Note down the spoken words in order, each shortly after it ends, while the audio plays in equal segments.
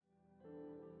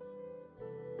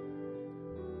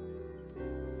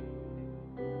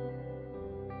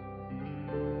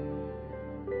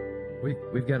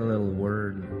We've got a little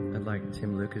word. I'd like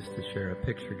Tim Lucas to share a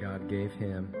picture God gave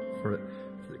him for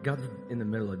God's in the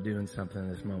middle of doing something in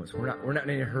this moment. So we're not in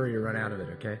any hurry to run out of it,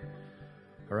 okay?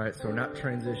 All right, so we're not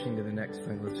transitioning to the next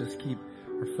thing. Let's just keep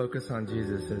our focus on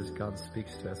Jesus as God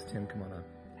speaks to us. Tim, come on up.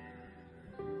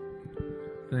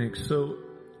 Thanks. So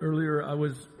earlier I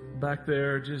was back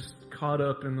there just caught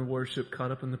up in the worship, caught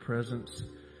up in the presence.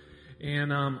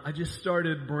 And I just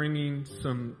started bringing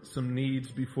some needs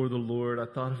before the Lord. I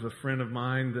thought of a friend of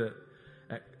mine that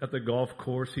at the golf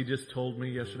course, he just told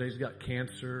me yesterday he's got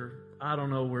cancer. I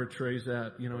don't know where Trey's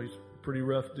at. You know, he's a pretty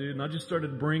rough dude. And I just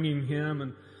started bringing him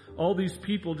and all these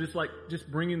people,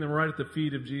 just bringing them right at the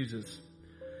feet of Jesus.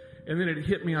 And then it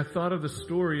hit me. I thought of the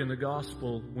story in the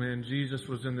gospel when Jesus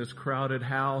was in this crowded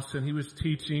house and he was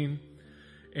teaching.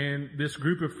 And this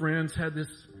group of friends had this...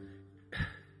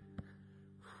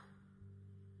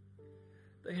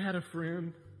 They had a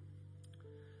friend.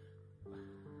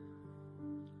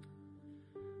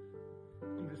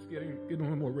 I'm just getting a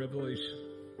little more revelation.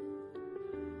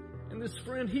 And this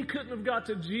friend, he couldn't have got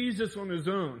to Jesus on his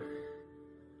own.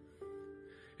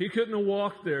 He couldn't have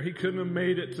walked there. He couldn't have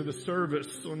made it to the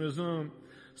service on his own.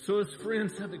 So his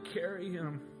friends had to carry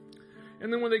him.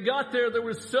 And then when they got there, there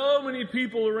were so many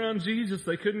people around Jesus,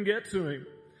 they couldn't get to him.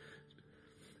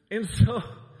 And so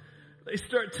they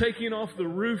start taking off the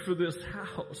roof of this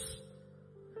house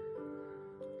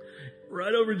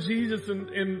right over Jesus,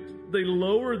 and they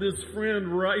lower this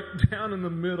friend right down in the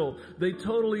middle. They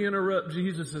totally interrupt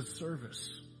Jesus'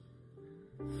 service.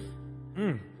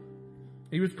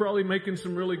 He was probably making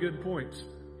some really good points.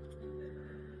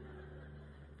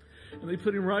 And they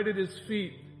put him right at his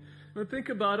feet. Now think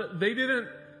about it.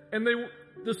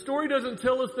 The story doesn't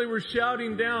tell us they were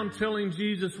shouting down, telling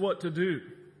Jesus what to do.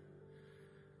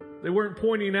 They weren't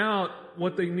pointing out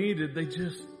what they needed. They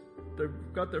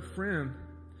got their friend.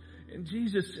 And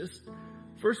Jesus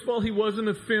first of all, he wasn't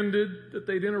offended that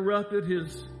they'd interrupted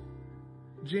his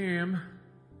jam.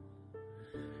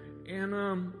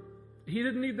 And he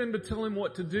didn't need them to tell him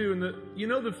what to do. And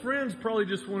the friends probably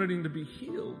just wanted him to be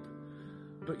healed.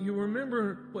 But you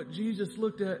remember what Jesus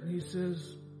looked at and he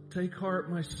says, "Take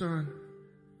heart, my son.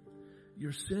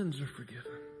 Your sins are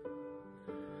forgiven."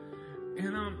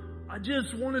 And I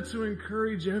just wanted to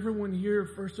encourage everyone here,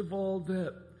 first of all,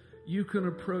 that you can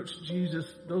approach Jesus,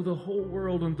 though the whole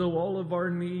world and though all of our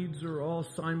needs are all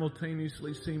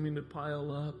simultaneously seeming to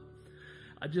pile up.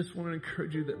 I just want to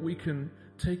encourage you that we can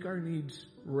take our needs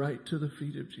right to the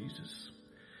feet of Jesus.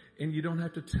 And you don't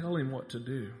have to tell him what to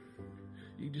do.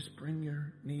 You just bring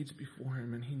your needs before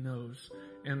him and he knows.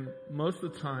 And most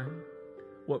of the time,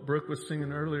 what Brooke was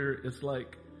singing earlier is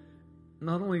like,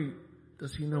 not only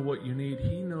does he know what you need,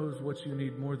 he knows what you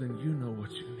need more than you know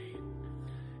what you need.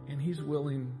 And he's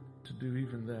willing to do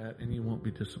even that, and you won't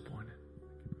be disappointed.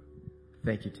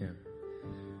 Thank you, Tim.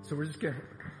 So we're just going to...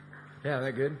 Yeah,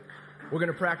 that good? We're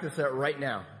going to practice that right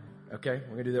now, okay?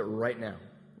 We're going to do that right now,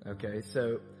 okay?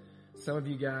 So some of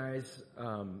you guys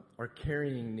are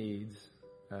carrying needs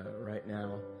right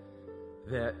now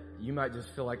that you might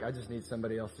just feel like, I just need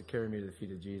somebody else to carry me to the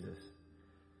feet of Jesus.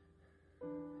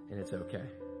 And it's okay.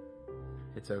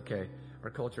 It's okay. Our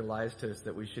culture lies to us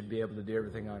that we should be able to do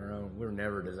everything on our own. We're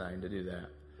never designed to do that.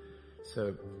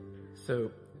 So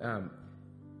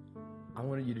I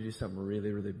wanted you to do something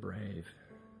really, really brave.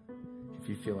 If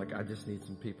you feel like I just need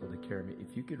some people to carry me,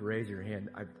 if you could raise your hand,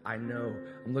 I know,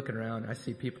 I'm looking around, I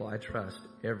see people I trust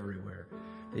everywhere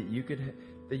that you don't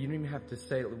even have to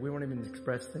say, we won't even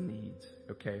express the needs,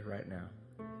 okay, right now.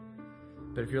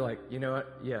 But if you're like, you know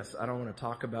what? Yes, I don't want to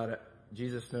talk about it.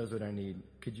 Jesus knows what I need.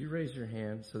 Could you raise your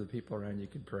hand so the people around you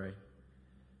can pray?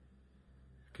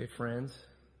 Okay, friends.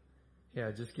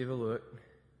 Yeah, just give a look.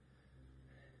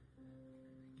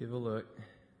 Give a look.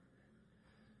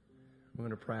 We're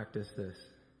going to practice this.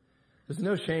 There's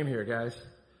no shame here, guys.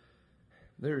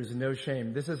 There is no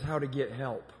shame. This is how to get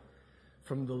help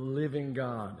from the living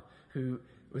God who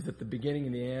was at the beginning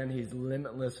and the end. He's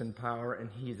limitless in power and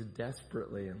he's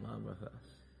desperately in love with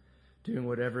us, doing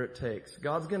whatever it takes.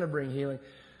 God's going to bring healing.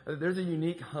 There's a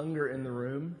unique hunger in the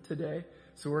room today,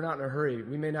 so we're not in a hurry.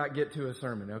 We may not get to a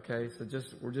sermon, okay? So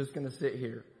we're just going to sit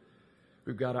here.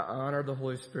 We've got to honor the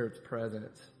Holy Spirit's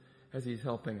presence as he's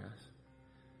helping us.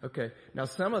 Okay, now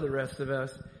some of the rest of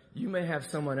us, you may have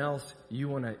someone else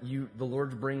the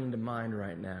Lord's bringing to mind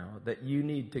right now that you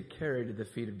need to carry to the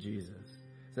feet of Jesus.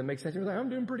 Does that make sense? You're like, I'm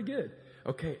doing pretty good.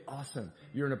 Okay, awesome.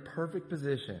 You're in a perfect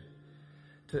position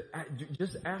to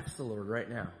just ask the Lord right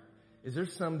now, is there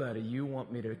somebody you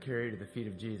want me to carry to the feet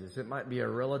of Jesus? It might be a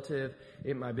relative.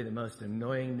 It might be the most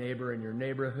annoying neighbor in your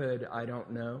neighborhood. I don't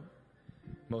know.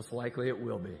 Most likely it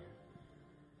will be.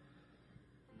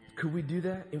 Could we do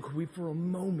that? And could we for a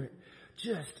moment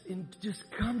just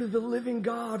come to the living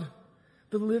God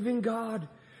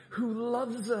who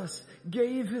loves us,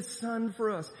 gave his son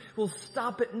for us, will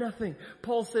stop at nothing.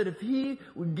 Paul said if he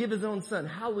would give his own son,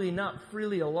 how will he not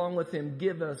freely along with him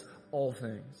give us all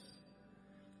things?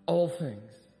 All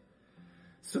things.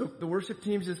 So the worship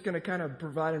team's just going to kind of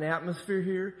provide an atmosphere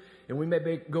here, and we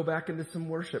may go back into some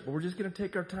worship, but we're just going to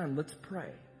take our time. Let's pray.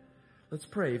 Let's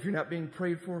pray. If you're not being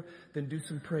prayed for, then do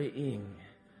some praying.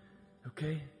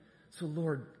 Okay? So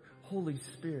Lord, Holy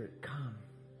Spirit, come.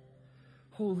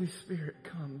 Holy Spirit,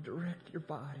 come. Direct your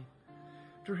body.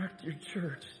 Direct your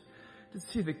church to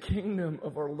see the kingdom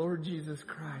of our Lord Jesus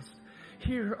Christ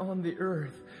here on the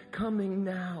earth, coming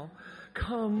now.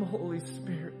 Come, Holy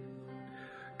Spirit.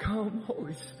 Come,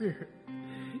 Holy Spirit.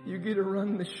 You get to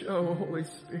run the show, Holy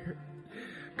Spirit.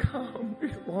 Come,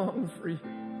 we long for you.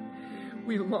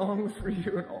 We long for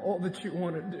you and all that you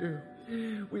want to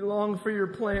do. We long for your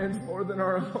plans more than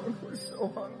our own. We're so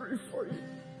hungry for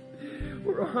you.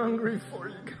 We're hungry for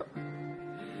you, God.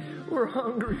 We're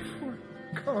hungry for you.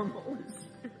 Come, Holy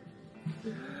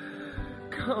Spirit.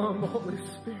 Come, Holy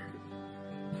Spirit.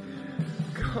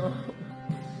 Come.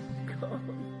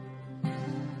 Come.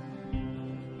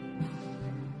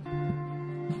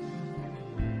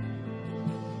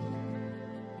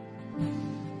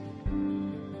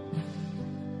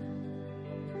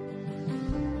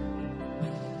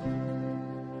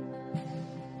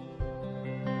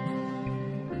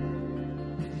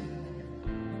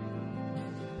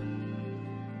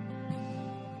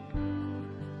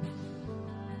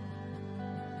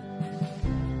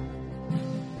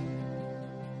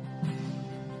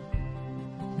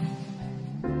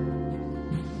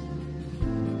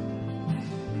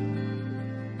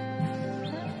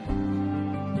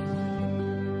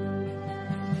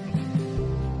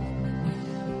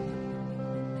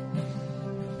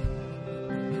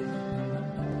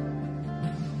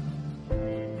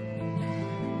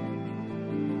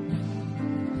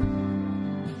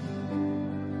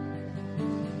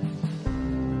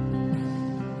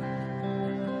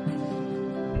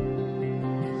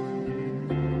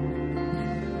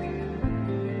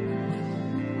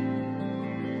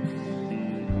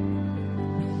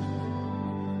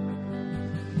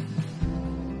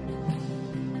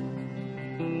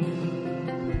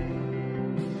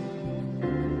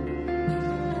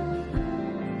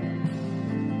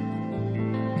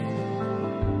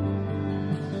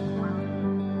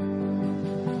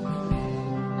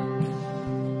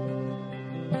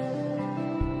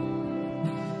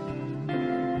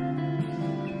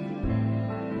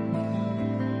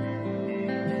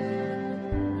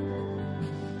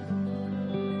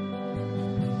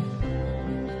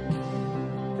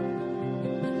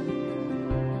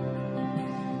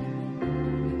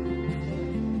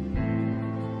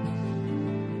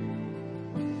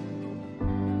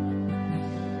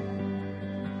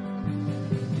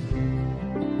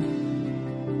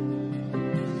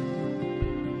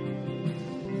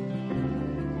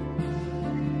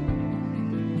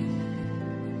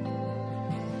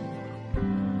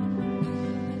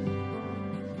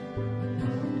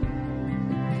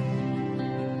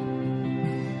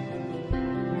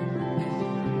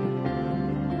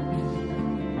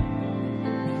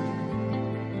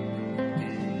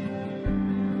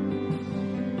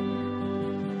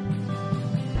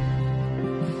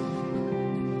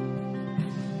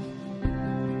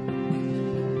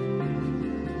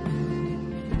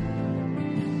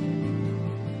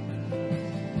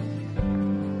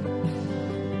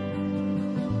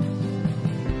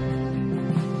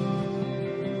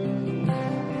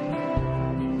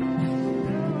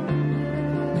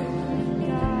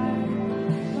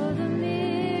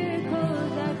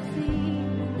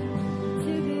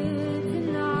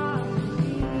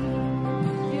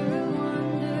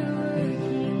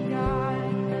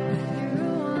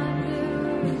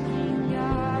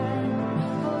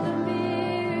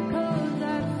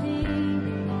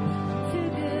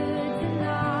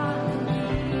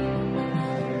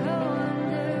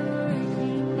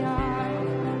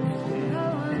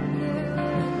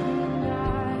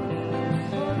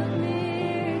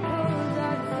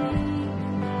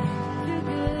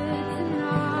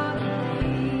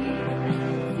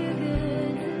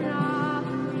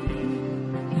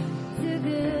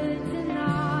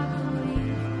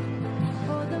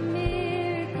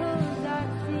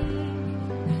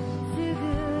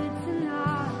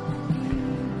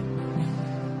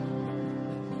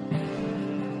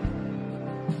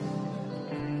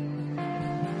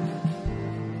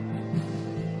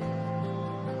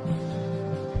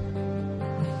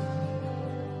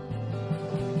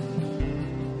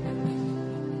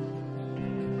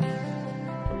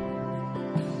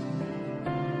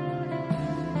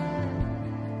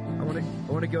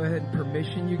 go ahead and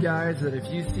permission you guys that if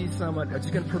you see someone, I'm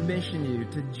just going to permission you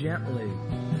to gently,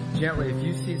 if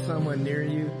you see someone near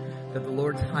you that the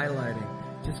Lord's highlighting,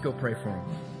 just go pray for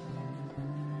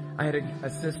them. I had a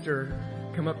sister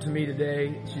come up to me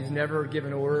today. She's never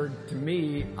given a word to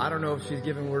me. I don't know if she's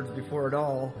given words before at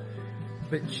all.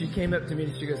 But she came up to me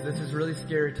and she goes, this is really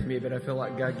scary to me, but I feel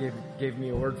like God gave me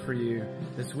a word for you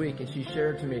this week. And she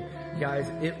shared to me, guys,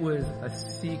 it was a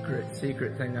secret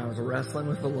thing I was wrestling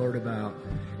with the Lord about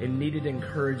and needed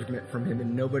encouragement from Him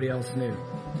and nobody else knew.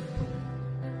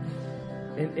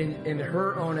 In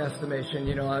her own estimation,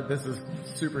 you know, this is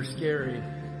super scary,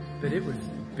 but it was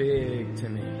big to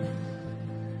me.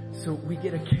 So we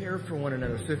get to care for one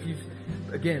another. So if you,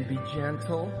 again, be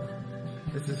gentle.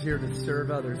 This is here to serve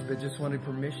others, but just want to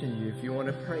permission you. If you want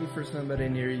to pray for somebody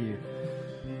near you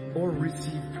or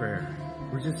receive prayer,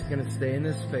 we're just going to stay in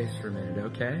this space for a minute,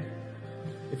 okay?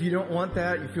 If you don't want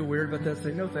that, you feel weird about that,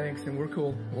 say no thanks, and we're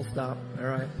cool. We'll stop, all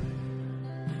right?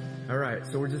 All right,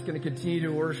 so we're just going to continue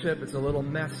to worship. It's a little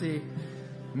messy.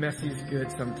 Messy's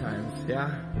good sometimes,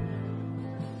 yeah?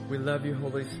 We love you,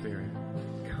 Holy Spirit.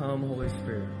 Come, Holy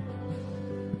Spirit.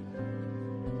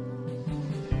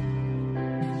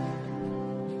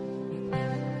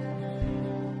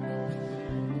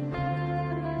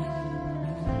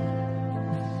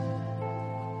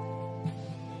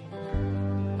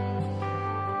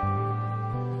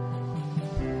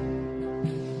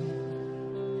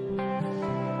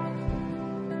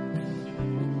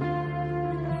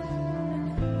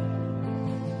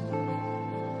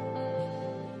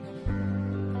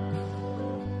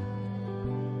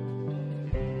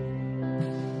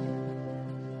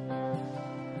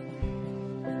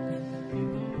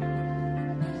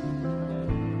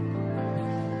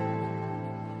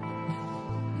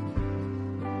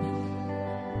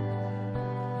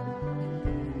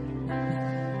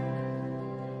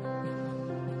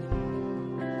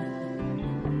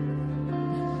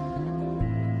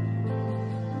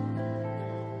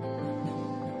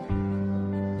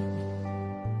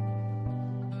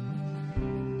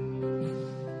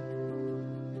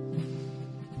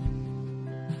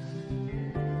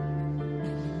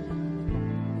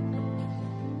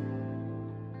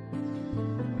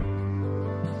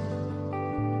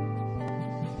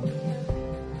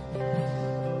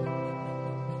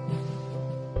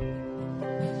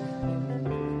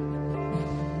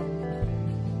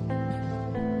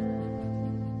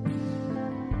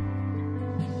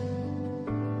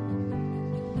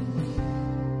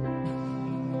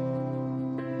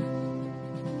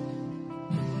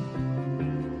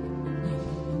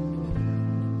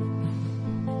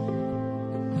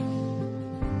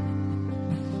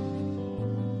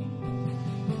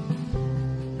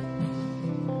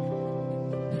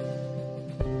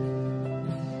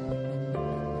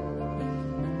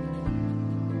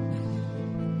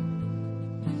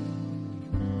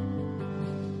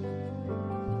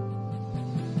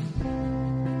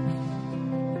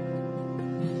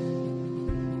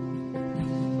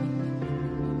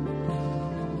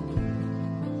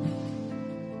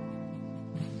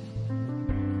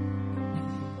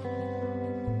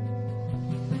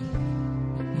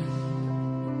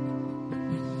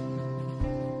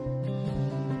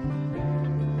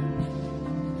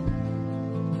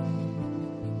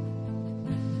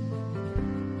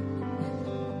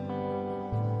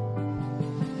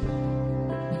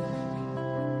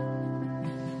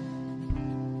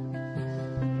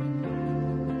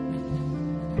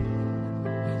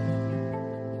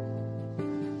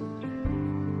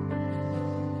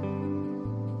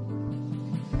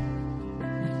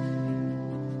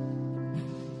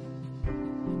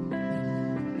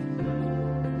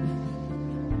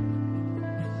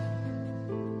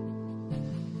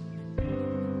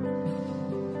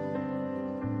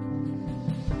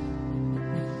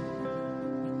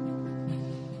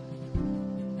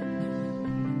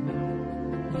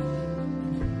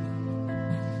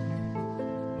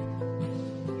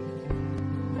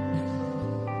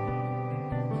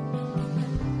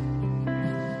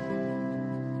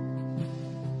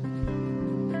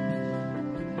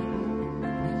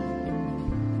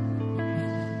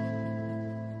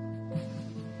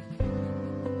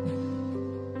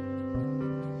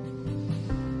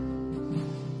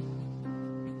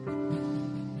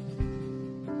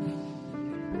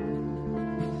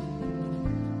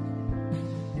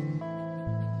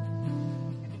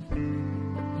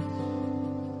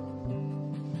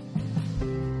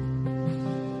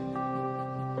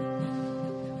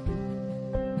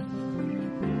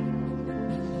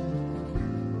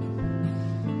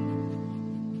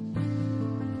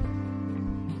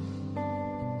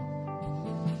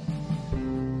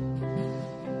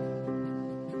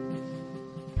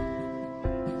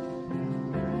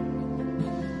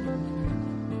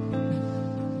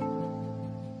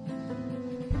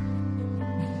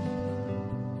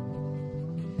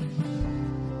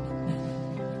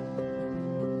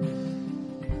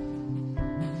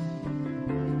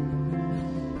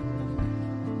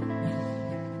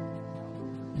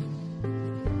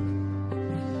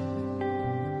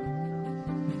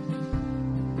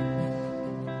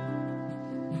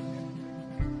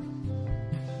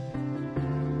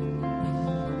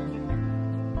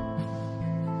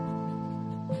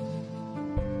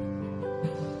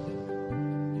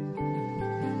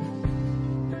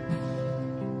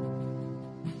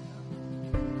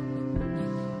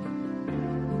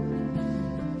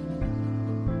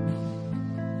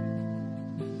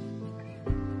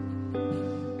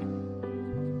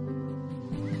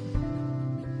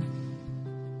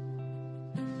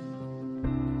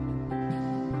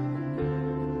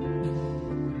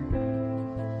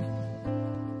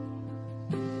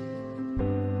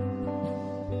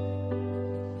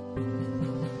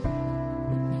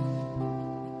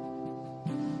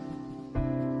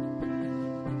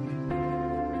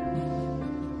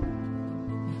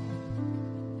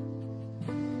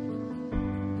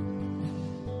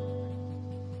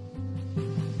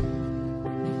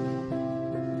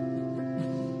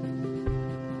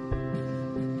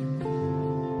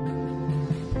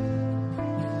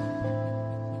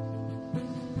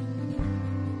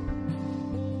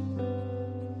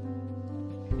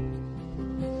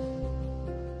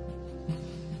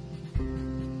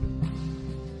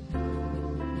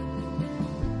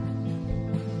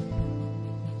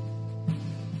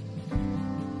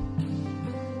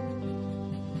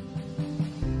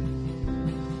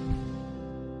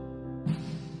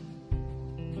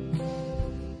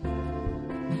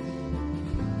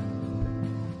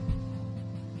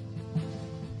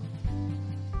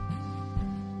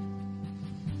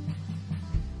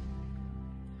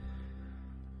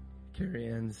 Terry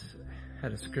Ann's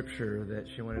had a scripture that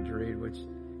she wanted to read, which,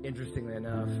 interestingly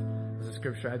enough, was a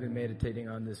scripture I've been meditating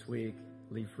on this week.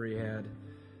 Lee Free had,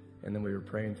 and then we were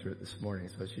praying through it this morning,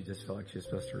 so she just felt like she was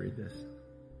supposed to read this.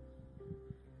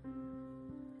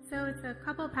 So it's a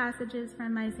couple passages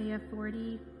from Isaiah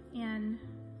 40, and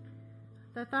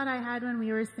the thought I had when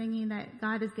we were singing that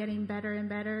God is getting better and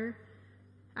better,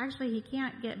 actually he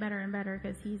can't get better and better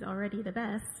because he's already the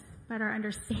best, but our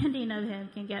understanding of him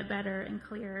can get better and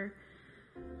clearer.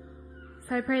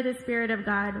 So I pray the Spirit of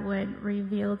God would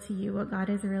reveal to you what God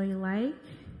is really like,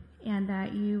 and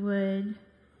that you would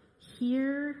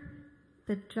hear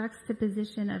the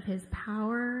juxtaposition of his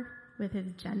power with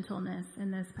his gentleness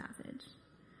in this passage.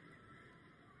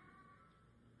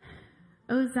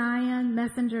 O Zion,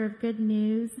 messenger of good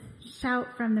news,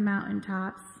 shout from the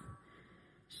mountaintops.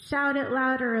 Shout it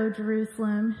louder, O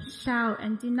Jerusalem. Shout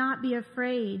and do not be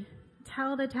afraid.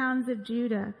 Tell the towns of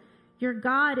Judah, your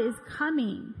God is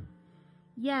coming.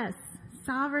 Yes,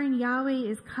 sovereign Yahweh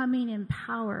is coming in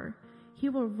power. He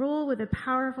will rule with a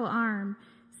powerful arm.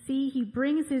 See, he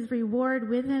brings his reward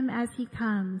with him as he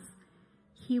comes.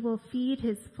 He will feed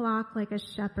his flock like a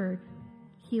shepherd.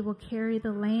 He will carry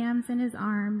the lambs in his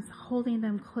arms, holding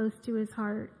them close to his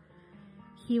heart.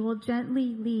 He will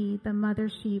gently lead the mother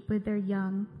sheep with their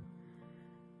young.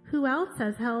 Who else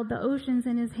has held the oceans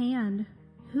in his hand?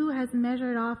 Who has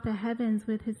measured off the heavens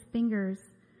with his fingers?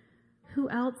 Who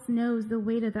else knows the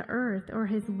weight of the earth, or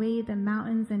has weighed the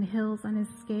mountains and hills on his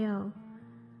scale?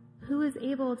 Who is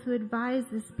able to advise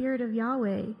the Spirit of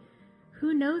Yahweh?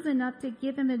 Who knows enough to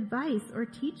give him advice or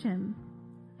teach him?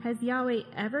 Has Yahweh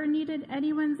ever needed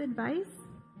anyone's advice?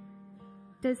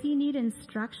 Does he need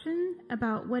instruction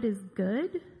about what is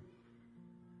good?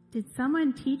 Did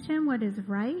someone teach him what is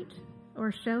right,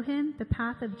 or show him the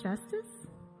path of justice?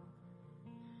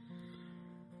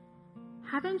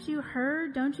 Haven't you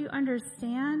heard? Don't you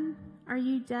understand? Are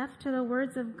you deaf to the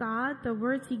words of God, the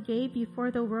words he gave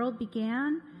before the world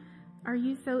began? Are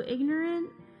you so ignorant?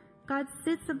 God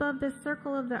sits above the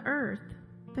circle of the earth.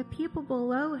 The people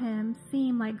below him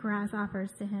seem like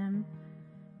grasshoppers to him.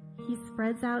 He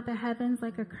spreads out the heavens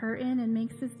like a curtain and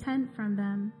makes his tent from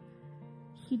them.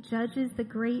 He judges the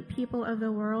great people of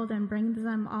the world and brings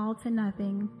them all to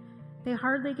nothing. They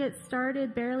hardly get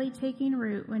started, barely taking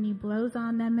root, when he blows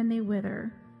on them and they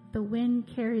wither. The wind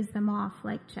carries them off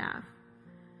like chaff.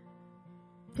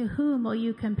 To whom will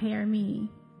you compare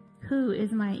me? Who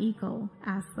is my equal?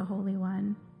 Asked the Holy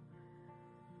One.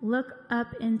 Look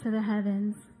up into the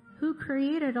heavens. Who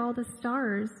created all the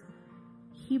stars?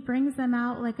 He brings them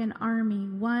out like an army,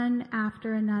 one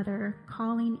after another,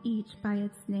 calling each by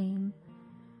its name.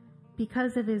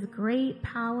 Because of his great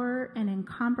power and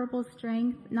incomparable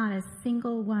strength, not a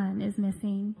single one is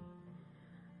missing.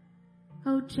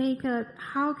 O Jacob,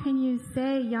 how can you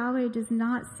say Yahweh does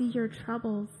not see your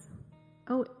troubles?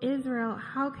 O Israel,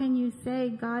 how can you say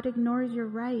God ignores your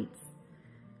rights?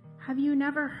 Have you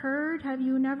never heard? Have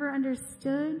you never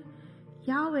understood?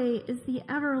 Yahweh is the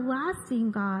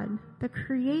everlasting God, the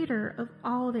creator of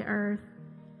all the earth.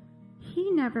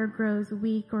 He never grows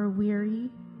weak or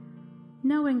weary.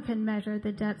 No one can measure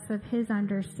the depths of his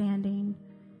understanding.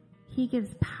 He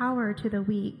gives power to the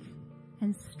weak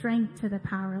and strength to the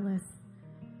powerless.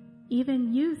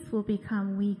 Even youth will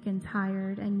become weak and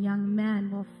tired, and young men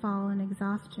will fall in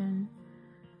exhaustion.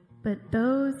 But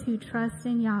those who trust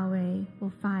in Yahweh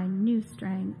will find new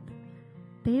strength.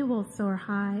 They will soar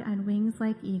high on wings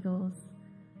like eagles.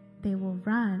 They will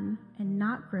run and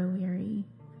not grow weary.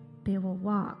 They will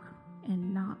walk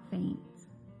and not faint.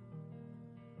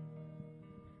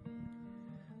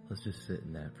 Let's just sit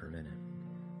in that for a minute.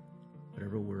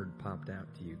 Whatever word popped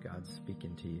out to you, God's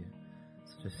speaking to you.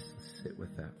 Let's just sit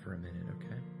with that for a minute,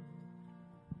 okay?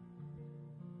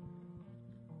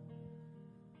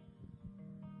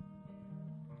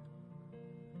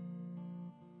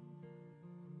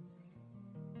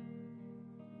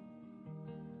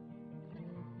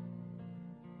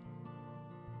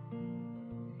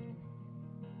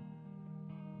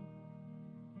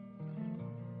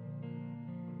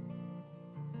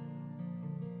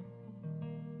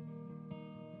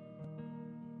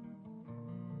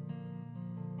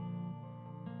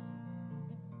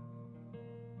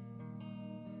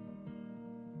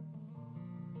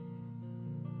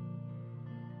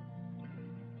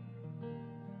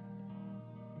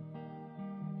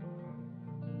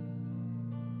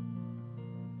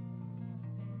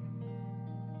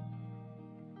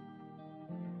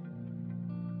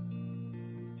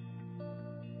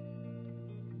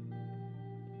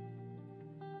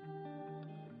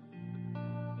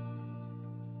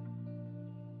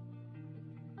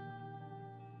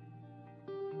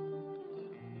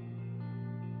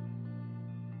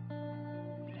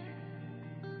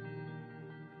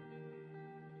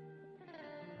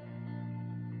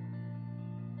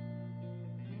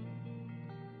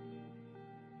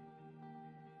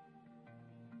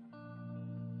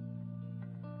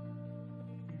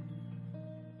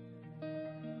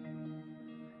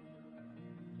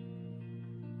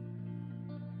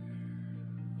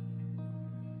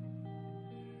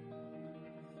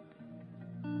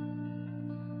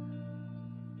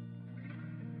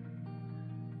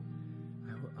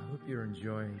 you're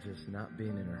enjoying just not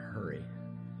being in a hurry.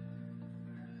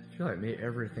 I feel like me,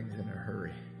 everything's in a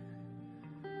hurry.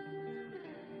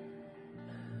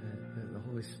 The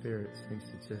Holy Spirit seems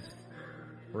to just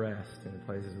rest in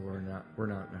places where we're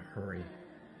not in a hurry.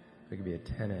 We can be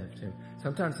attentive to him.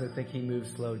 Sometimes I think he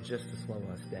moves slow just to slow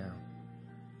us down,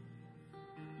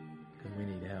 because we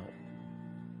need help.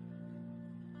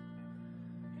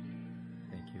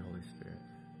 Thank you, Holy Spirit.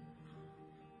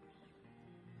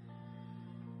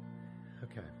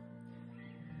 Okay.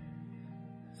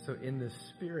 So in the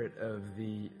spirit of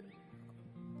the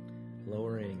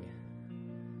lowering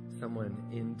someone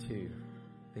into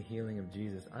the healing of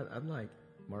Jesus, I'd like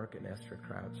Mark and Esther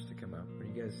Crouch to come up. Are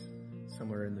you guys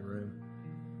somewhere in the room?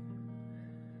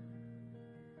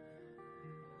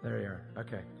 There you are.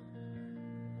 Okay.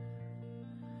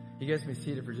 You guys can be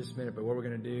seated for just a minute, but what we're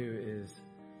going to do is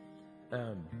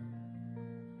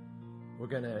we're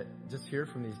going to just hear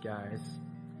from these guys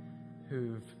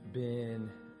who've been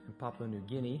in Papua New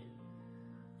Guinea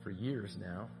for years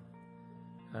now,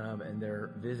 and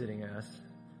they're visiting us.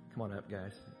 Come on up,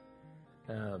 guys.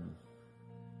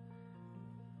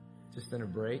 Just in a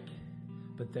break,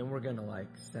 but then we're gonna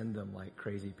send them like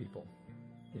crazy people.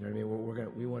 You know what I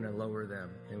mean? We want to lower them,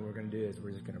 and what we're gonna do is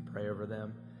we're just gonna pray over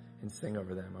them and sing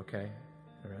over them. Okay?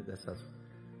 All right. This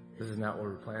is not what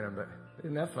we're planning, but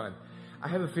isn't that fun? I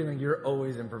have a feeling you're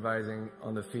always improvising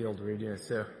on the field where you're doing it.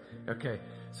 So, okay.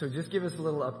 So just give us a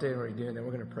little update on what you're doing, then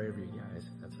we're gonna pray over you guys.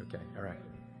 That's okay. All right.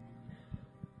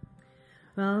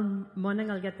 Well, morning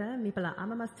algeta mi pala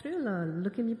ama mastru lo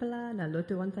luki mi pala na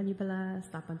lotu wanta ni pala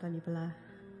stapanta ni pala.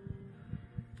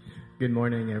 Good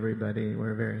morning, everybody.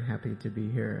 We're very happy to be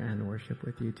here and worship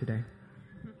with you today.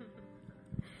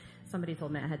 Somebody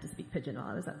told me I had to speak Pidgin while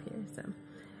I was up here, so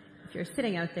if you're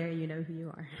sitting out there, you know who you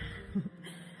are.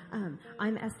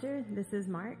 I'm Esther. This is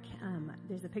Mark.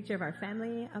 There's a picture of our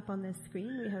family up on this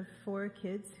screen. We have 4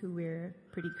 kids who we're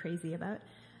pretty crazy about.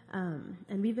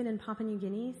 And we've been in Papua New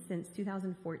Guinea since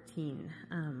 2014.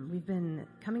 We've been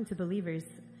coming to believers,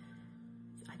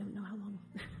 I don't know how long,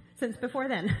 since before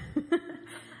then.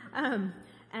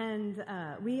 And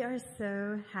we are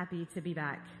so happy to be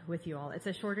back with you all. It's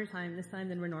a shorter time this time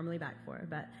than we're normally back for,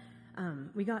 but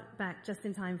we got back just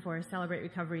in time for Celebrate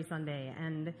Recovery Sunday,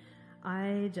 and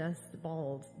I just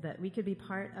bawled that we could be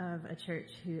part of a church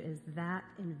who is that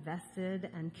invested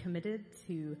and committed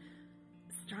to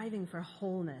striving for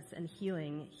wholeness and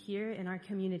healing here in our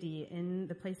community, in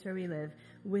the place where we live,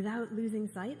 without losing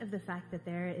sight of the fact that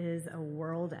there is a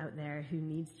world out there who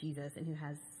needs Jesus and who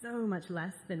has so much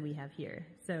less than we have here.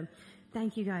 So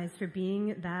thank you guys for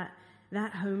being that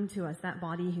home to us, that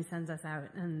body who sends us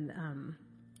out. And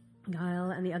Gyle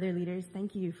and the other leaders,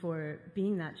 thank you for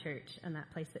being that church and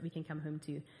that place that we can come home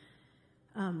to.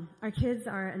 Our kids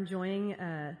are enjoying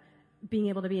being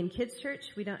able to be in kids' church.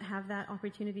 We don't have that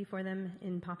opportunity for them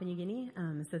in Papua New Guinea,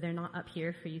 so they're not up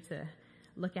here for you to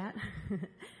look at.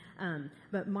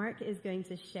 But Mark is going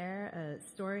to share a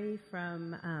story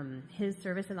from his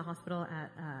service in the hospital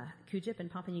at Kujip in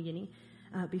Papua New Guinea.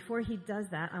 Before he does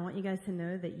that, I want you guys to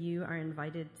know that you are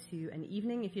invited to an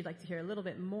evening if you'd like to hear a little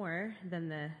bit more than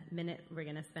the minute we're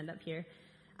going to spend up here.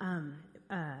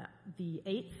 The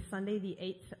 8th, Sunday the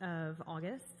 8th of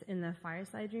August in the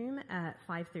Fireside Room at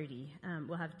 5:30.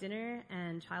 We'll have dinner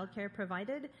and childcare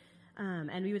provided,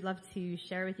 and we would love to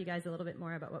share with you guys a little bit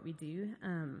more about what we do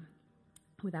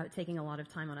without taking a lot of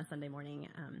time on a Sunday morning.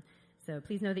 So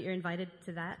please know that you're invited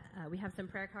to that. We have some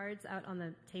prayer cards out on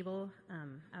the table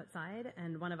outside,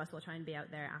 and one of us will try and be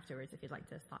out there afterwards if you'd like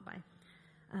to stop by.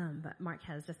 But Mark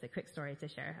has just a quick story to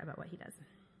share about what he does.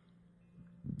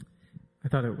 I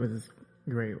thought it was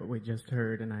great what we just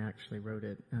heard, and I actually wrote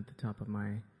it at the top of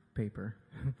my paper.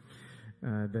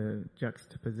 The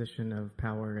juxtaposition of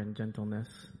power and gentleness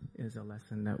is a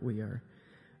lesson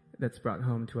that's brought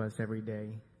home to us every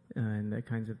day in the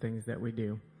kinds of things that we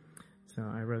do. So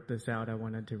I wrote this out. I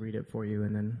wanted to read it for you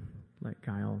and then let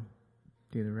Gyle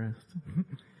do the rest.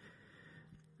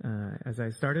 As I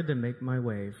started to make my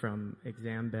way from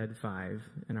exam bed 5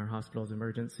 in our hospital's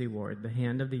emergency ward, the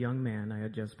hand of the young man I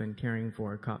had just been caring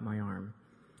for caught my arm.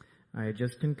 I had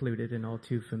just concluded an all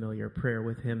too familiar prayer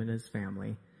with him and his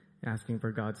family, asking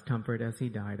for God's comfort as he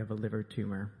died of a liver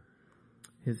tumor.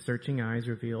 His searching eyes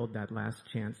revealed that last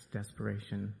chance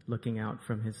desperation, looking out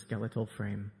from his skeletal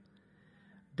frame.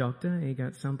 Doctor, I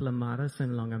got some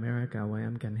medicine in America where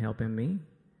I can help me?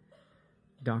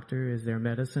 Doctor, is there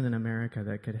medicine in America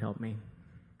that could help me?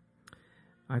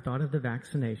 I thought of the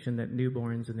vaccination that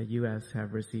newborns in the U.S.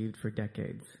 have received for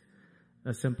decades.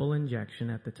 A simple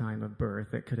injection at the time of birth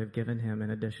that could have given him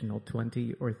an additional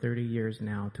 20 or 30 years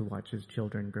now to watch his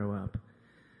children grow up.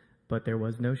 but there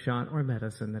was no shot or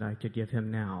medicine that I could give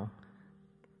him now.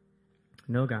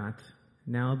 No gat,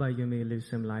 now by you may lose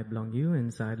him life blong you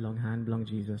inside long hand blong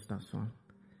Jesus that's one.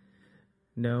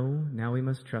 No, now we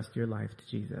must trust your life to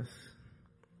Jesus.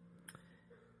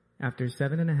 After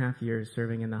 7.5 years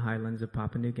serving in the highlands of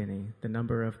Papua New Guinea, the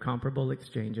number of comparable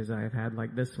exchanges I have had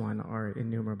like this one are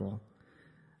innumerable.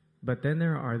 But then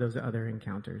there are those other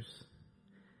encounters.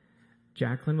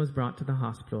 Jacqueline was brought to the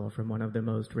hospital from one of the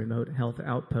most remote health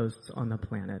outposts on the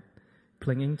planet,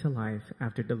 clinging to life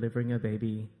after delivering a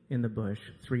baby in the bush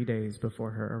 3 days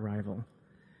before her arrival.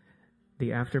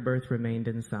 The afterbirth remained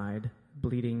inside,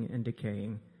 bleeding and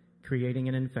decaying, creating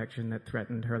an infection that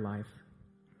threatened her life.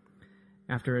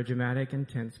 After a dramatic,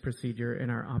 intense procedure in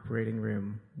our operating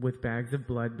room, with bags of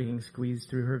blood being squeezed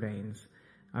through her veins,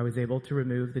 I was able to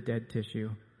remove the dead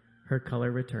tissue. Her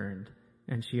color returned,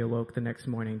 and she awoke the next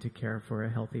morning to care for a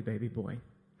healthy baby boy.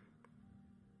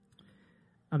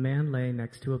 A man lay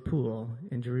next to a pool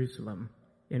in Jerusalem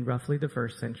in roughly the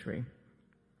 1st century.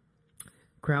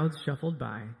 Crowds shuffled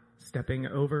by, stepping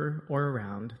over or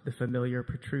around the familiar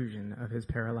protrusion of his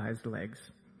paralyzed legs.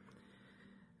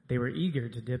 They were eager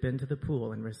to dip into the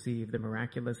pool and receive the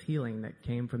miraculous healing that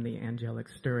came from the angelic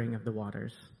stirring of the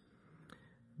waters.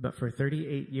 But for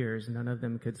 38 years, none of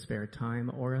them could spare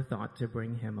time or a thought to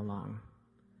bring him along,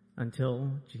 until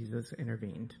Jesus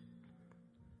intervened.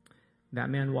 That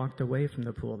man walked away from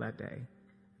the pool that day,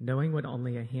 knowing what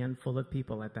only a handful of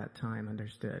people at that time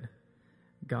understood.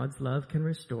 God's love can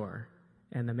restore,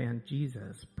 and the man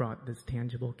Jesus brought this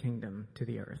tangible kingdom to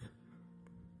the earth.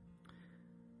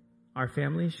 Our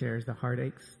family shares the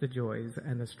heartaches, the joys,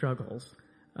 and the struggles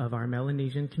of our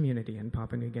Melanesian community in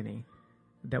Papua New Guinea,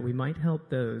 that we might help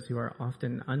those who are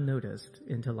often unnoticed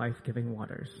into life-giving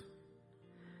waters.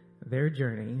 Their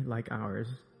journey, like ours,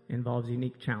 involves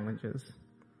unique challenges,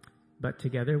 but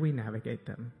together we navigate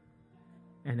them.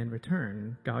 And in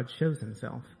return, God shows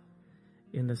himself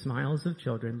in the smiles of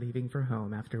children leaving for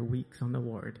home after weeks on the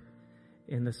ward,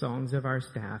 in the songs of our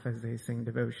staff as they sing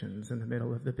devotions in the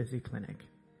middle of the busy clinic,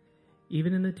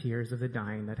 even in the tears of the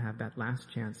dying that have that last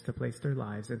chance to place their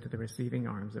lives into the receiving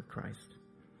arms of Christ.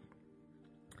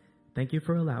 Thank you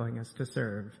for allowing us to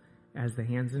serve as the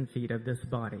hands and feet of this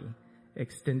body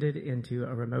extended into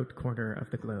a remote corner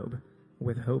of the globe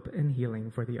with hope and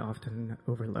healing for the often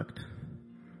overlooked.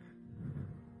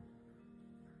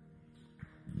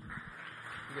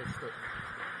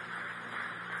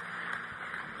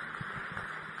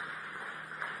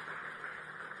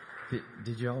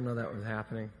 Did you all know that was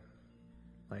happening?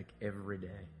 Like every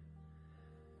day.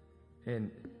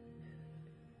 And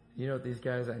you know, these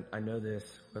guys, I know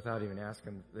this without even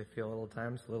asking them, they feel a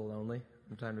little lonely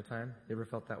from time to time. You ever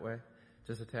felt that way?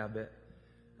 Just a tad bit.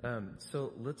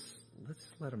 So let's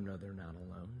let them know they're not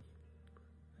alone.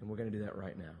 And we're going to do that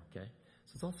right now, okay?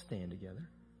 So let's all stand together.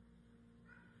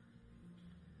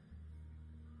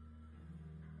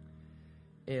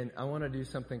 And I want to do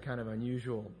something kind of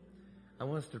unusual. I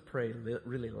want us to pray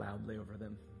really loudly over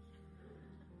them,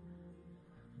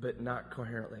 but not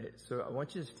coherently. So I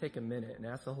want you to just take a minute and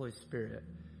ask the Holy Spirit,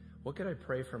 what could I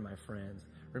pray for my friends?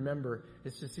 Remember,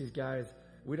 it's just these guys,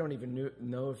 we don't even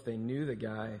know if they knew the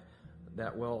guy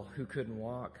that well who couldn't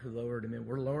walk, who lowered him in.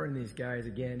 We're lowering these guys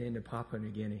again into Papua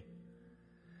New Guinea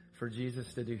for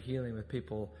Jesus to do healing with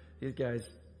people. These guys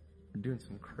are doing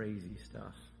some crazy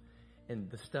stuff. And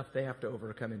the stuff they have to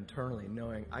overcome internally,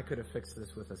 knowing I could have fixed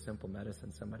this with a simple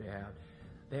medicine somebody had.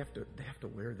 They have to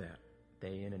wear that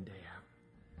day in and day out.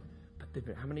 But they've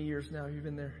been, how many years now have you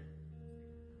been there?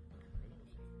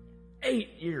 8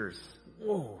 years.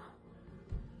 Whoa.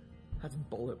 That's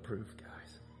bulletproof,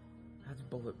 guys. That's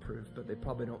bulletproof, but they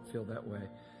probably don't feel that way.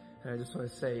 And I just want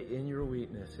to say, in your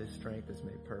weakness, his strength is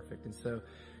made perfect. And so,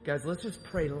 guys, let's just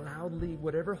pray loudly.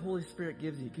 Whatever Holy Spirit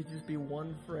gives you, it could just be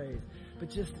one phrase. But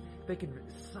just, they can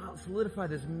solidify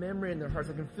this memory in their hearts.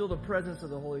 They can feel the presence of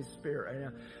the Holy Spirit right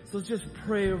now. So let's just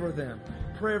pray over them.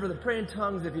 Pray over them. Pray in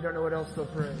tongues if you don't know what else to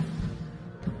pray.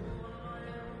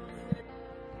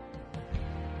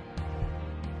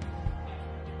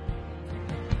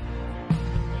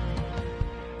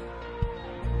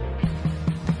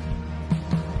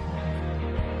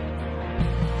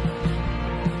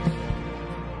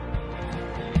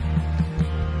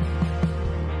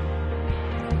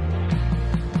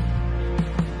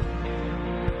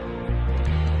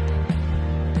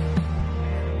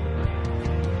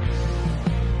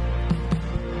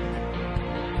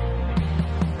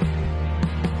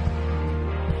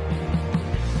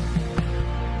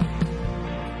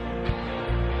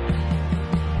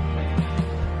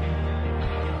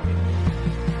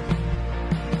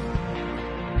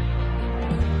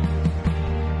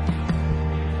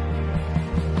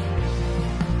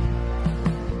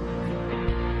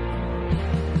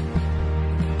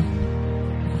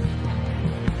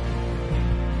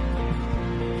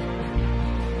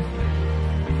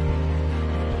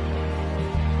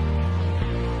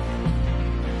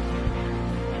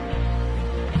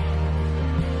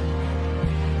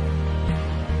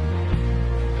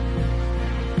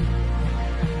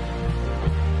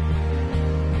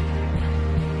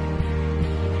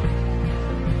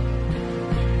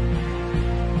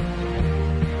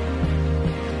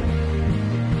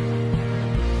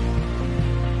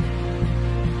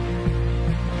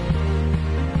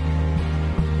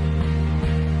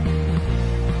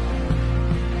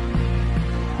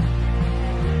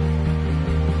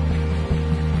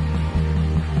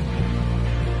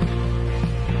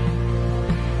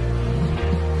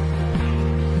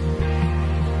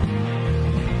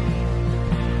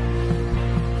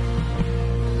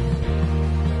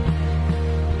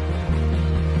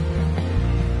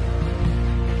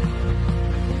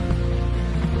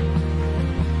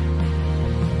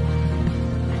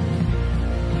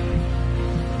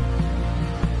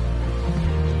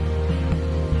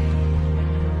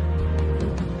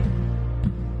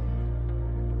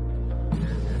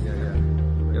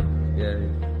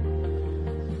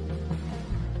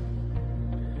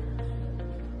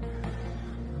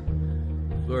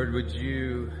 Lord, would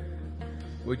you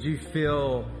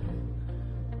fill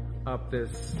up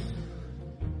this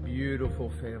beautiful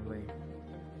family?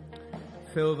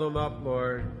 Fill them up,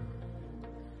 Lord.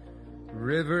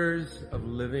 Rivers of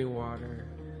living water.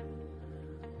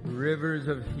 Rivers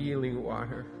of healing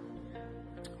water.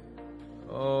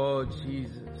 Oh,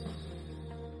 Jesus.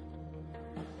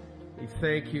 We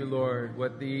thank you, Lord,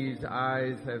 what these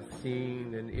eyes have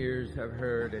seen and ears have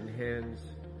heard and hands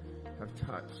have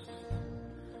touched.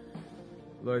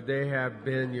 Lord, they have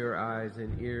been your eyes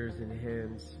and ears and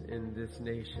hands in this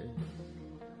nation.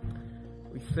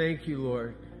 We thank you,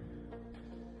 Lord.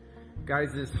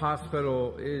 Guys, this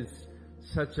hospital is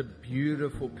such a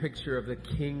beautiful picture of the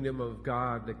kingdom of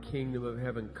God, the kingdom of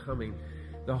heaven coming.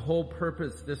 The whole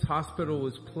purpose, this hospital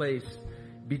was placed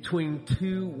between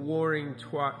two warring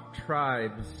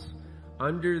tribes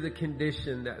under the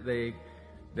condition that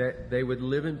they would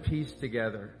live in peace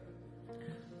together.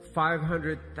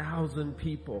 500,000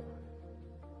 people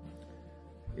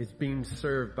is being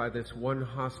served by this one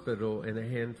hospital and a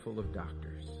handful of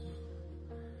doctors.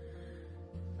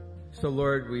 So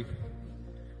Lord,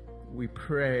 we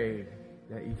pray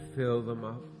that you fill them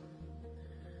up.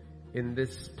 In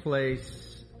this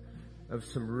place of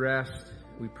some rest,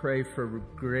 we pray for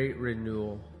great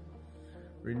renewal.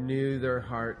 Renew their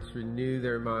hearts, renew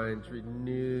their minds,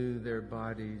 renew their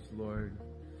bodies, Lord.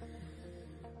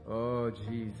 Oh,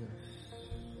 Jesus.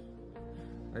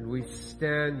 And we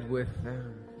stand with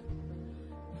them.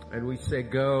 And we say,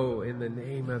 go in the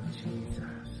name of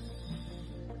Jesus.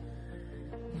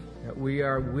 That we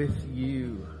are with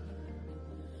you.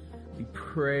 We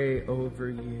pray over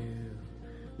you.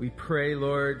 We pray,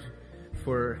 Lord,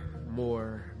 for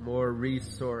more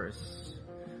resource.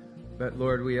 But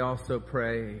Lord, we also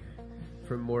pray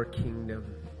for more kingdom.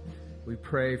 We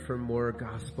pray for more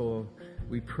gospel.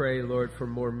 We pray, Lord, for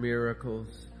more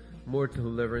miracles, more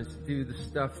deliverance. Do the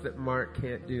stuff that Mark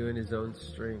can't do in his own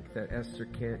strength, that Esther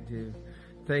can't do.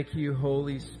 Thank you,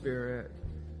 Holy Spirit,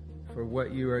 for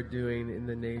what you are doing in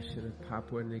the nation of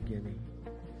Papua New Guinea.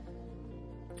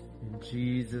 In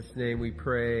Jesus' name we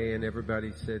pray, and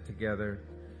everybody said together,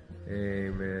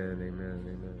 amen, amen,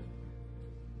 amen.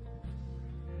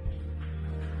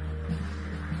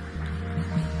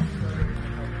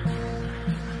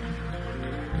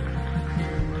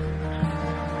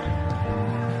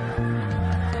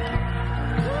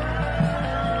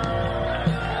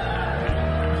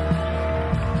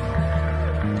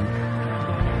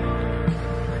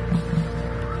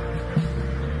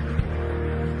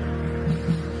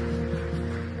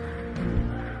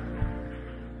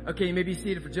 Okay, you may be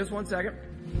seated for just 1 second.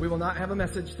 We will not have a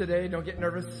message today. Don't get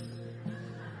nervous.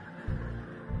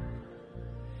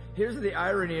 Here's the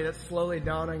irony that's slowly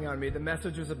dawning on me. The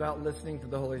message was about listening to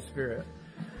the Holy Spirit.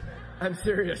 I'm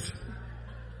serious.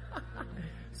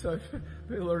 So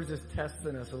the Lord's just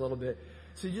testing us a little bit.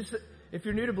 So if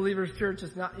you're new to Believers Church,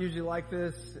 it's not usually like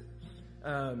this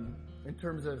in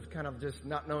terms of kind of just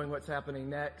not knowing what's happening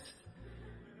next.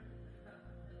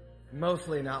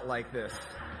 Mostly not like this.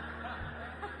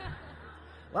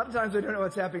 A lot of times we don't know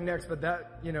what's happening next, but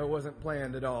that, wasn't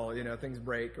planned at all. Things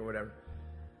break or whatever.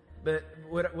 But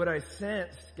what I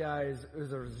sensed, guys,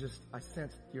 I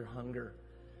sensed your hunger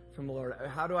from the Lord.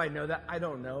 How do I know that? I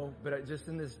don't know. But just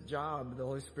in this job, the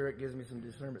Holy Spirit gives me some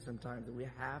discernment sometimes that we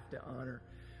have to honor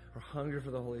or hunger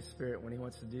for the Holy Spirit when He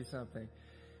wants to do something.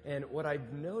 And what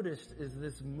I've noticed is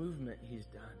this movement He's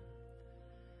done.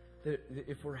 That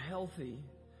if we're healthy,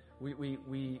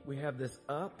 we have this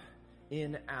up,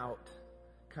 in, out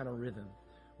kind of rhythm,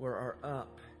 where our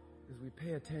up is we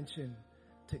pay attention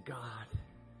to God.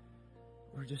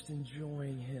 We're just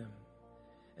enjoying Him.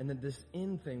 And then this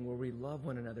in thing where we love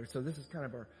one another. So this is kind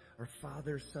of our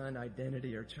father-son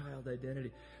identity, our child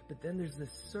identity. But then there's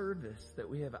this service that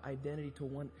we have identity to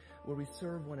one, where we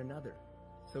serve one another.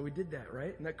 So we did that,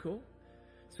 right? Isn't that cool?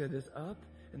 So this up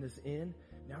and this in.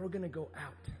 Now we're going to go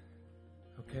out.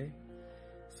 Okay?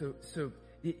 So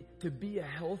to be a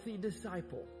healthy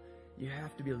disciple, you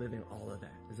have to be living all of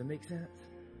that. Does it make sense?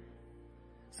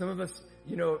 Some of us,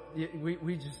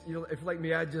 we just, if like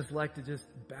me, I'd just like to just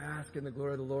bask in the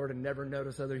glory of the Lord and never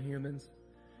notice other humans.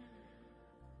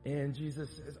 And Jesus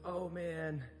says, oh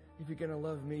man, if you're going to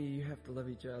love me, you have to love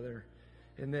each other.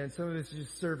 And then some of us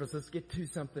just service. Let's get to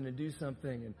something and do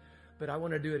something. But I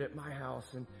want to do it at my house.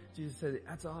 And Jesus said,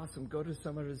 that's awesome. Go to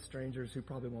some of the strangers who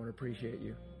probably won't appreciate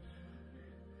you.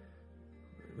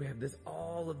 We have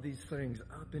all of these things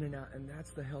up in and out, and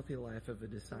that's the healthy life of a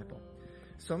disciple.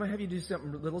 So I'm going to have you do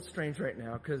something a little strange right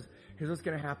now, because here's what's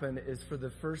going to happen is for the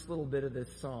first little bit of this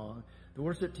song, the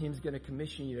worship team's going to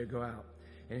commission you to go out.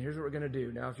 And here's what we're going to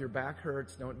do. Now, if your back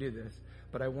hurts, don't do this.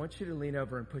 But I want you to lean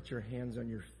over and put your hands on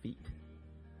your feet.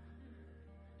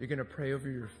 You're going to pray over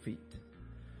your feet.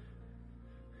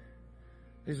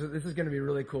 This is going to be a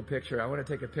really cool picture. I want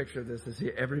to take a picture of this to see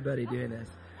everybody doing this.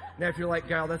 Now, if you're like,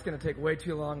 Gyle, that's going to take way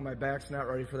too long. My back's not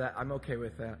ready for that. I'm okay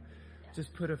with that.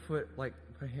 Just put a foot, like,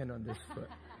 put a hand on this foot.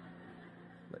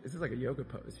 This is like a yoga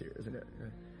pose here, isn't it?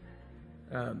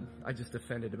 I just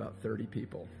offended about 30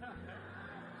 people.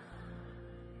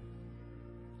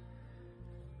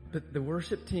 But the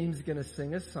worship team's going to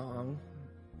sing a song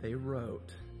they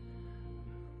wrote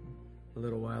a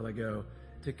little while ago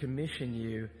to commission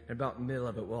you. And about the middle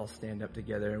of it, we'll all stand up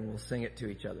together and we'll sing it to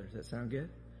each other. Does that sound good?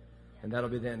 And that'll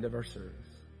be the end of our service.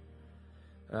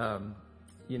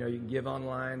 You can give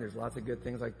online. There's lots of good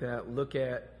things like that. Look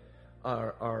at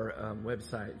our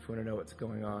website if you want to know what's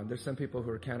going on. There's some people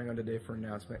who are counting on today for an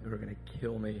announcement who are going to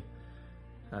kill me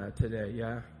today.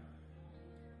 Yeah?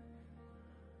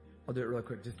 I'll do it real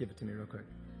quick. Just give it to me real quick.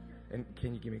 And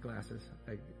can you give me glasses?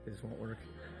 This won't work.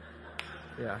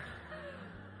 Yeah.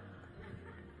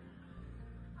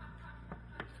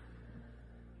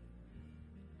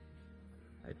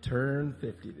 I turned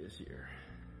 50 this year.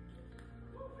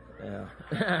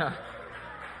 Yeah.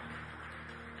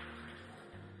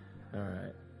 All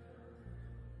right.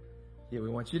 Yeah, we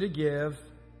want you to give.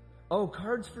 Oh,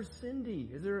 cards for Cindy.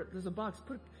 There's a box.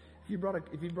 If you brought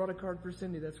a card for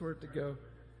Cindy, that's where it to go.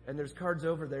 And there's cards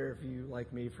over there if you,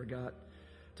 like me, forgot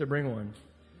to bring one.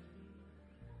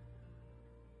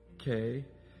 Okay.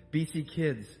 BC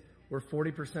Kids, we're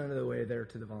 40% of the way there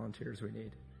to the volunteers we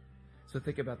need. So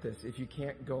think about this. If you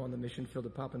can't go on the mission field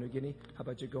of Papua New Guinea, how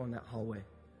about you go in that hallway?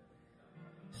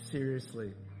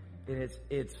 Seriously. And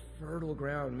it's fertile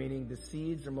ground, meaning the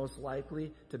seeds are most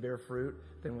likely to bear fruit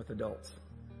than with adults.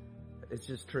 It's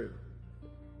just true.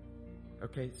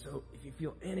 Okay, so if you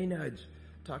feel any nudge,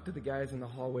 talk to the guys in the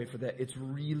hallway for that. It's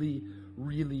really,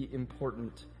 really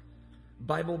important.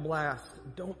 Bible Blast.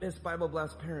 Don't miss Bible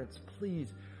Blast, parents.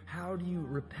 Please. How do you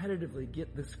repetitively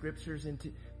get the scriptures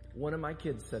into... One of my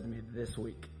kids said to me this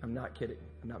week, I'm not kidding.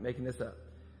 I'm not making this up.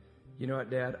 You know what,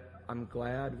 Dad? I'm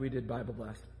glad we did Bible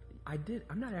Blast. I did.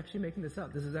 I'm not actually making this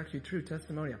up. This is actually true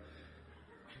testimonial.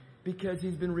 Because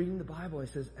he's been reading the Bible. He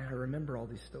says, and I remember all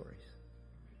these stories.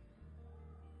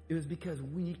 It was because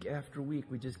week after week,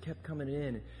 we just kept coming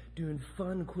in, doing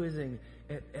fun quizzing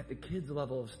at the kids'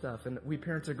 level of stuff. And we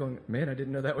parents are going, man, I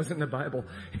didn't know that was in the Bible.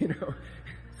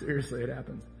 Seriously, it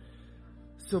happens.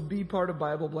 So be part of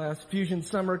Bible Blast. Fusion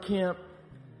Summer Camp.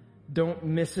 Don't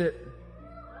miss it.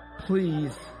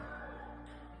 Please.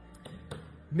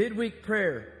 Midweek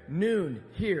prayer, noon,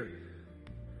 here.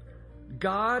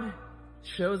 God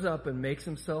shows up and makes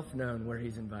himself known where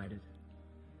he's invited.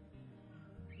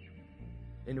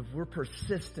 And if we're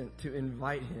persistent to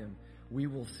invite him, we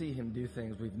will see him do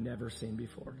things we've never seen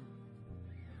before.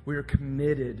 We are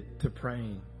committed to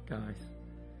praying, guys.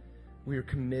 We are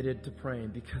committed to praying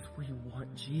because we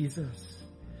want Jesus.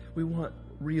 We want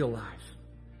real life.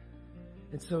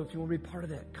 And so if you want to be part of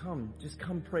that, just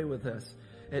come pray with us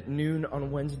at noon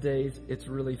on Wednesdays. It's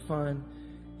really fun.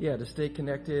 Yeah, to stay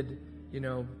connected,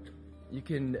 you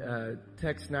can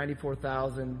text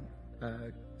 94,000,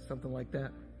 something like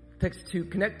that.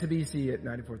 Connect to BC at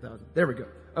 94,000. There we go.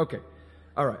 Okay.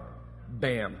 All right.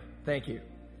 Bam. Thank you.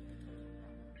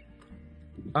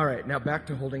 All right. Now back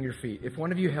to holding your feet. If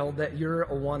one of you held that, you're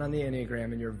a 1 on the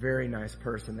Enneagram and you're a very nice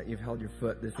person that you've held your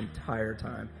foot this entire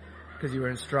time because you were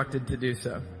instructed to do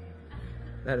so.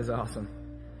 That is awesome.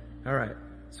 All right.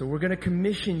 So we're going to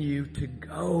commission you to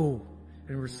go.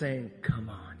 And we're saying, come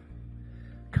on.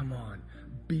 Come on.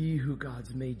 Be who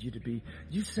God's made you to be.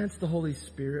 Did you sense the Holy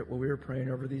Spirit while we were praying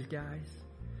over these guys?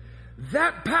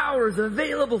 That power is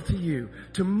available to you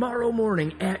tomorrow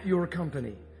morning at your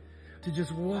company to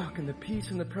just walk in the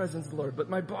peace and the presence of the Lord. But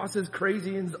my boss is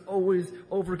crazy and is always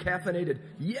over-caffeinated.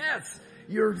 Yes,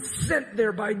 you're sent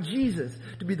there by Jesus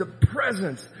to be the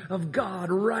presence of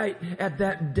God right at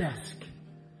that desk.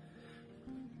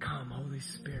 Come, Holy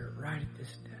Spirit, right at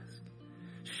this desk.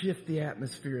 Shift the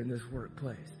atmosphere in this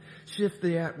workplace. Shift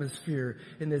the atmosphere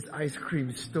in this ice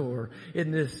cream store,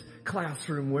 in this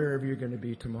classroom, wherever you're going to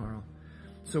be tomorrow.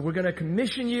 So we're going to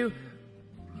commission you.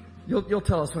 You'll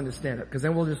tell us when to stand up, because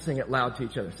then we'll just sing it loud to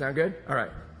each other. Sound good? All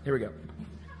right, here we go.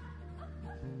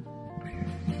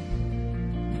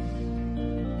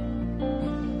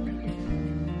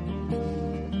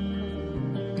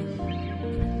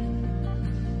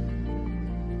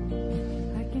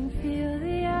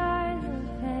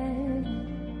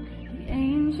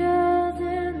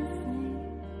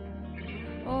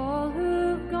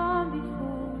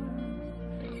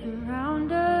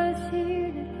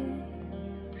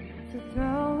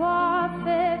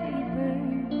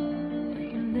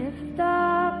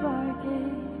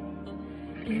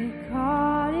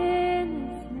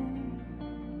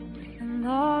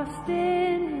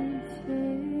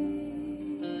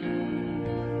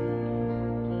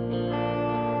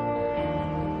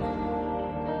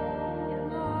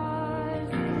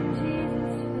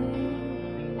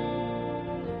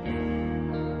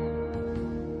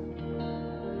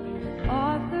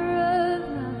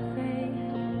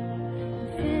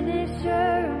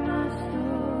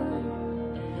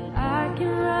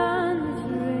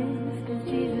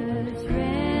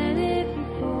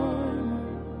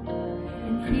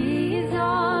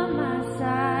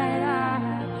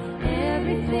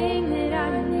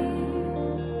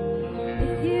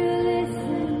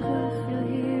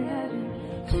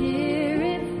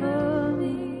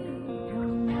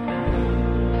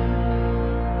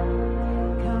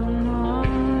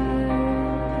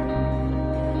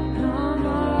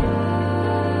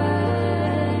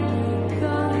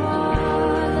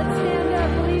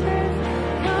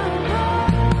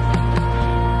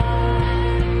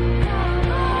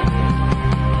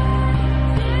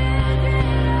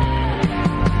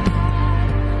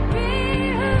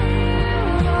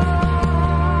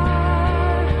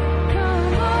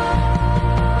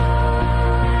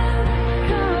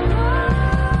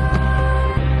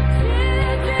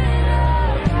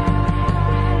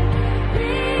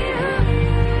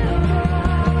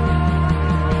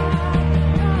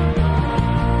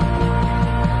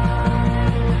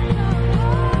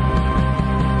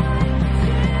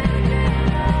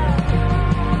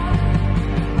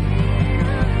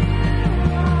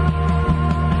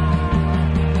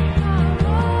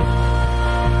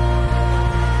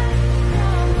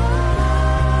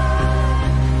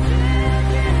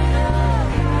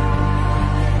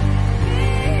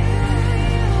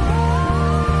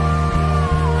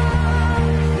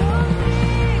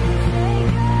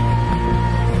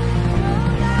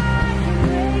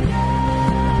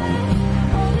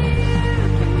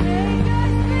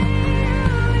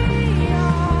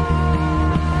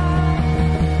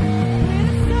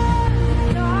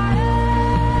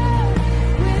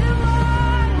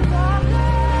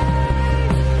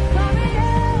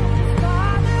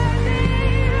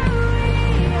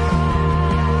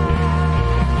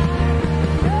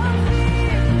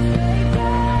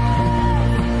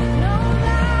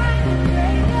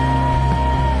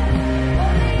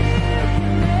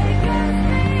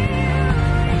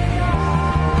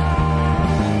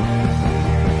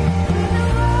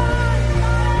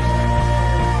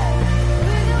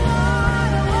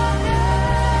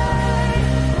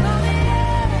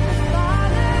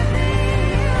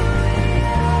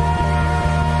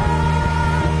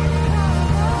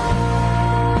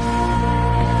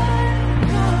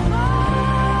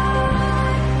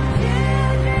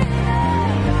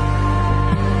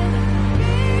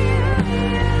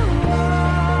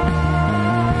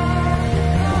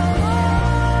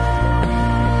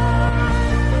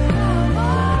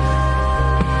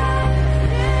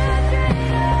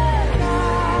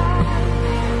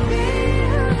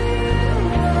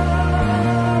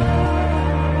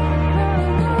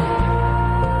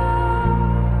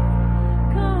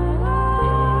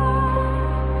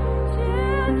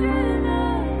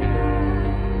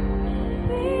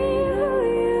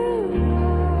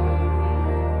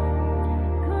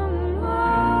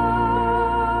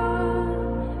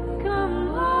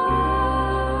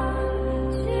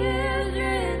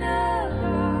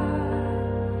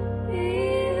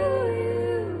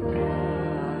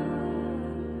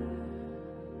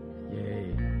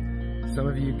 Some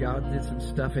of you, God did some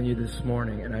stuff in you this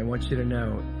morning, and I want you to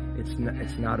know it's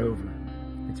not over.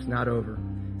 It's not over.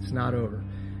 It's not over.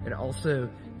 And also,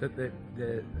 I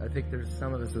think there's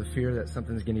some of us with fear that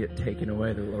something's going to get taken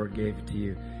away that the Lord gave to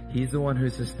you. He's the one who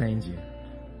sustains you.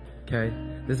 Okay?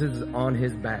 This is on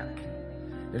His back.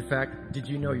 In fact, did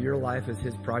you know your life is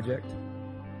His project?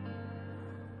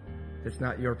 It's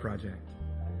not your project.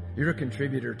 You're a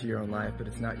contributor to your own life, but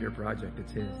it's not your project.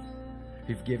 It's His. If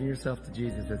you've given yourself to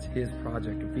Jesus, that's His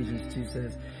project. Ephesians 2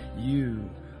 says, you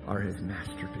are His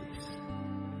masterpiece.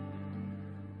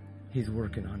 He's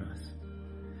working on us.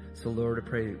 So Lord, I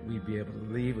pray we'd be able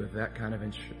to leave with that kind of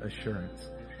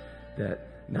assurance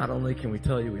that not only can we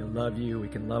tell you we love you, we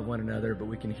can love one another, but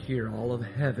we can hear all of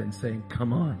heaven saying,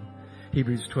 come on.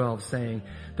 Hebrews 12 saying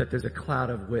that there's a cloud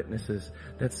of witnesses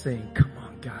that's saying, come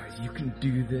on guys, you can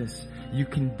do this. You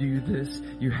can do this.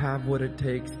 You have what it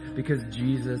takes because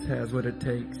Jesus has what it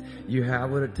takes. You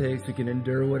have what it takes. We can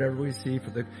endure whatever we see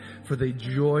for the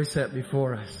joy set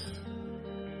before us.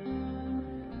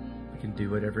 We can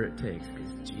do whatever it takes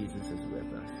because Jesus is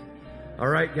with us. All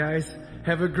right, guys,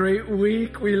 have a great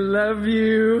week. We love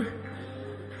you.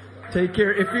 Take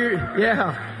care.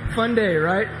 Fun day,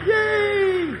 right?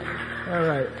 Yay! All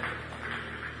right.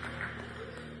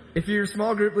 If you're a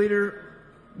small group leader,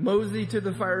 mosey to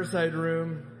the fireside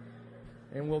room,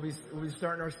 and we'll be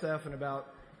starting our stuff in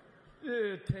about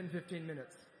 10, 15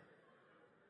 minutes.